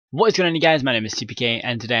What is going on, you guys? My name is Seapeekay,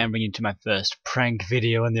 and today I'm bringing you to my first prank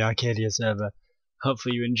video on the Arcadia server.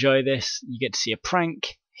 Hopefully you enjoy this. You get to see a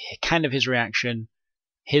prank, kind of his reaction,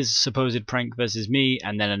 his supposed prank versus me,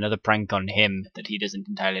 and then another prank on him that he doesn't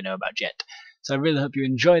entirely know about yet. So I really hope you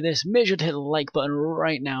enjoy this. Make sure to hit the like button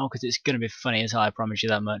right now, because it's going to be funny as hell, I promise you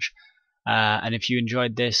that much. And if you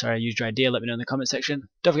enjoyed this or I used your idea, let me know in the comment section.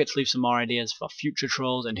 Don't forget to leave some more ideas for future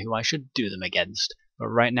trolls and who I should do them against. But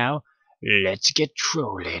right now, let's get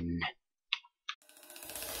trolling.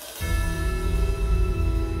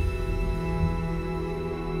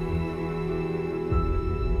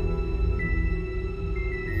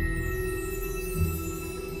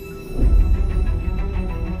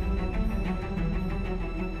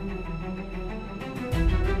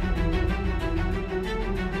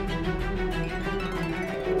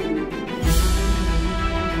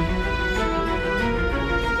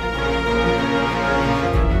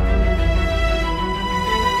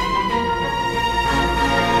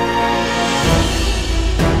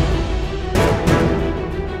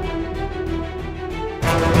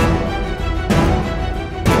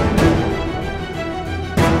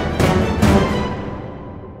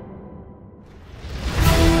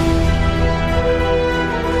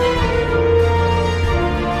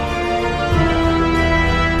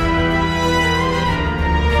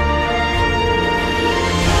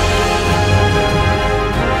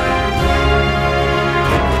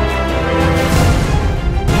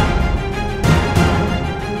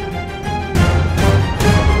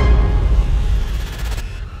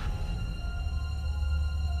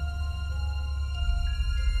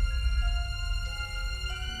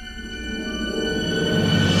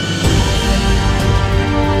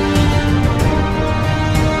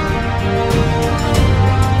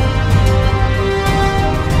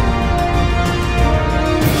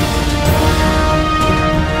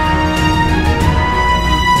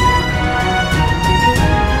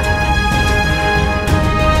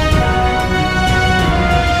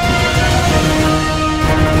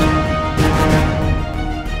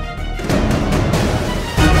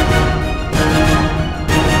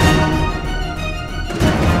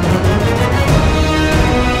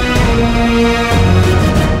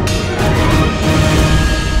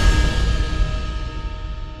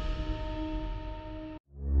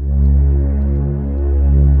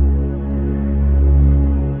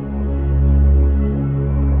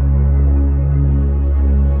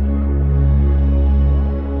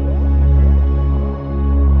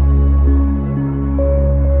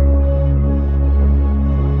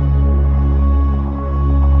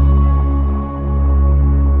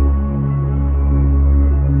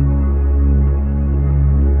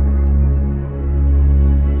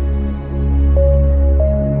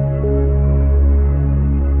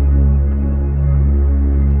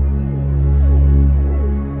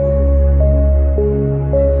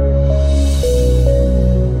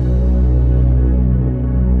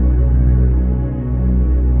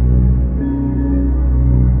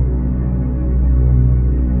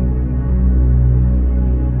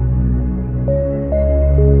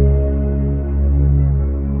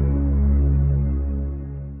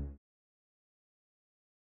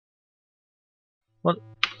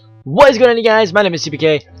 What is going on, you guys? My name is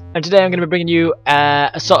Seapeekay, and today I'm going to be bringing you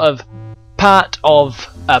a sort of part of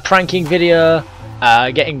a pranking video,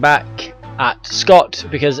 getting back at Scott,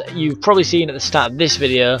 because you've probably seen at the start of this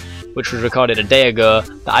video, which was recorded a day ago,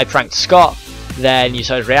 that I pranked Scott. Then you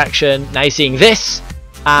saw his reaction. Now you're seeing this,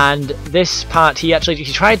 and this part he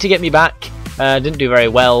tried to get me back, didn't do very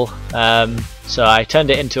well, so I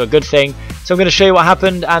turned it into a good thing. So I'm going to show you what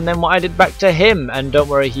happened and then what I did back to him, and don't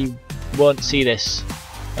worry, he won't see this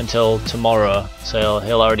until tomorrow, so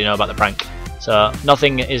he'll already know about the prank, so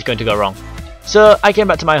nothing is going to go wrong. So I came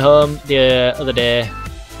back to my home the other day,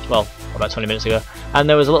 well, about 20 minutes ago, and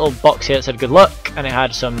there was a little box here that said good luck, and it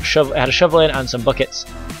had some a shovel in and some buckets.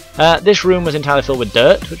 This room was entirely filled with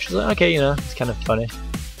dirt, which was like, okay, you know, it's kind of funny,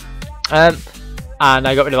 and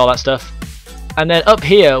I got rid of all that stuff. And then up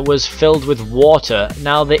here was filled with water.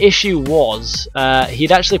 Now the issue was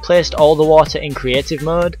he'd actually placed all the water in creative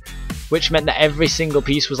mode, which meant that every single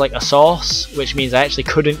piece was like a source, which means I actually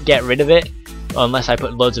couldn't get rid of it unless I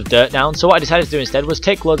put loads of dirt down. So what I decided to do instead was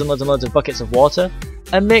take loads and loads and loads of buckets of water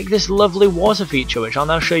and make this lovely water feature, which I'll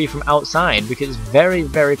now show you from outside because it's very,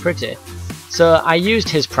 very pretty. So I used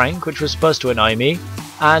his prank, which was supposed to annoy me,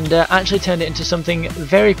 and actually turned it into something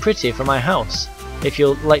very pretty for my house. If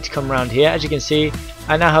you'd like to come around here, as you can see,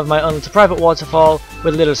 I now have my own little private waterfall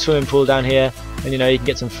with a little swimming pool down here, and you know, you can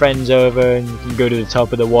get some friends over and you can go to the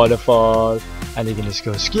top of the waterfall and you can just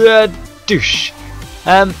go skadoosh.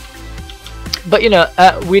 But you know,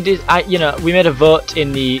 we made a vote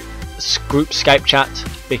in the group Skype chat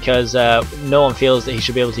because no one feels that he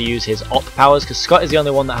should be able to use his op powers, because Scott is the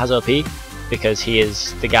only one that has OP, because he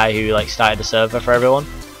is the guy who like started the server for everyone.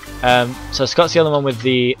 So Scott's the only one with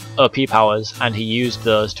the OP powers, and he used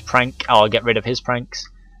those to prank or get rid of his pranks,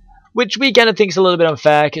 which we kind of think is a little bit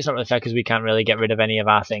unfair. Cause it's not really fair because we can't really get rid of any of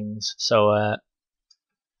our things. So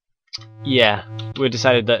yeah, we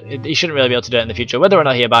decided that he shouldn't really be able to do it in the future. Whether or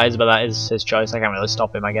not he abides, but that is his choice. I can't really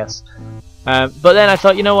stop him, I guess. But then I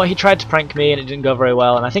thought, you know what, he tried to prank me and it didn't go very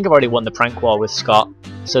well, and I think I've already won the prank war with Scott,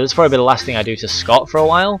 so this will probably be the last thing I do to Scott for a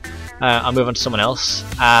while. I'll move on to someone else.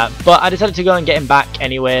 But I decided to go and get him back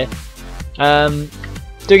anyway,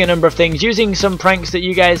 doing a number of things, using some pranks that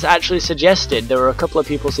you guys actually suggested. There were a couple of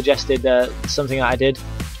people suggested something that I did,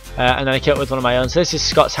 and then I came up with one of my own. So this is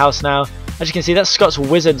Scott's house now. As you can see, that's Scott's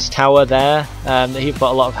wizard's tower there, that he put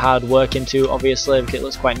a lot of hard work into, obviously, because it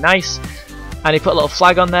looks quite nice. And he put a little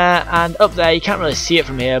flag on there, and up there, you can't really see it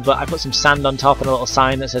from here, but I put some sand on top and a little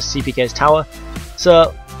sign that says Seapeekay's tower.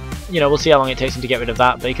 So, you know, we'll see how long it takes him to get rid of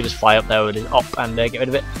that, but he could just fly up there with his op and get rid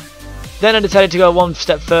of it. Then I decided to go one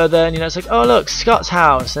step further, and you know, it's like, oh look, Scott's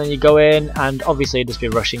house, and then you go in, and obviously he'd just be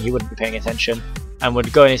rushing, he wouldn't be paying attention, and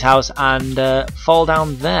would go in his house and fall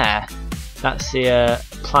down there. That's the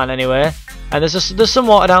plan anyway. And there's some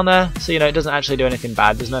water down there, so you know, it doesn't actually do anything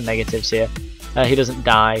bad, there's no negatives here. He doesn't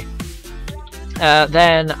die.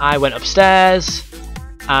 Then I went upstairs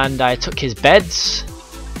and I took his beds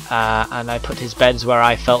and I put his beds where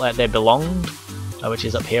I felt like they belonged, which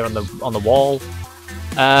is up here on the wall.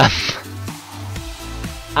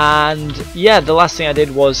 And yeah, the last thing I did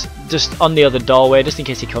was just on the other doorway, just in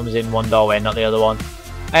case he comes in one doorway and not the other one,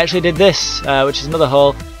 I actually did this, which is another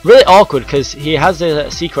hole. Really awkward because he has a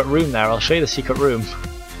secret room there. I'll show you the secret room.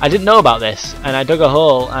 I didn't know about this, and I dug a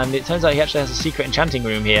hole, and it turns out he actually has a secret enchanting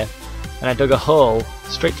room here. And I dug a hole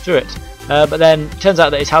straight through it. But then it turns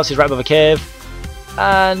out that his house is right above a cave,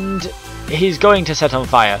 and he's going to set on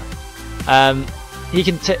fire. He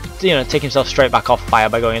can take himself straight back off fire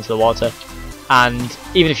by going into the water, and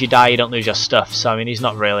even if you die, you don't lose your stuff. So I mean, he's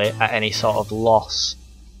not really at any sort of loss.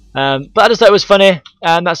 But I just thought it was funny,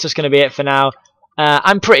 and that's just going to be it for now.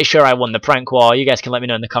 I'm pretty sure I won the prank war. You guys can let me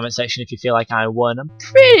know in the comment section if you feel like I won. I'm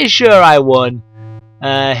pretty sure I won.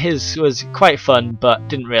 His was quite fun, but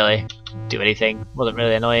didn't really do anything. Wasn't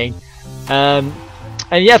really annoying. And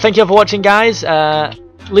yeah, thank you all for watching, guys.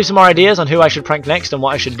 Leave some more ideas on who I should prank next and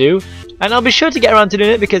what I should do, and I'll be sure to get around to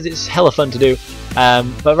doing it because it's hella fun to do.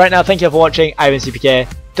 But right now, thank you all for watching. I've been Seapeekay.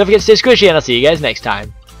 Don't forget to stay squishy, and I'll see you guys next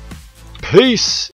time. Peace!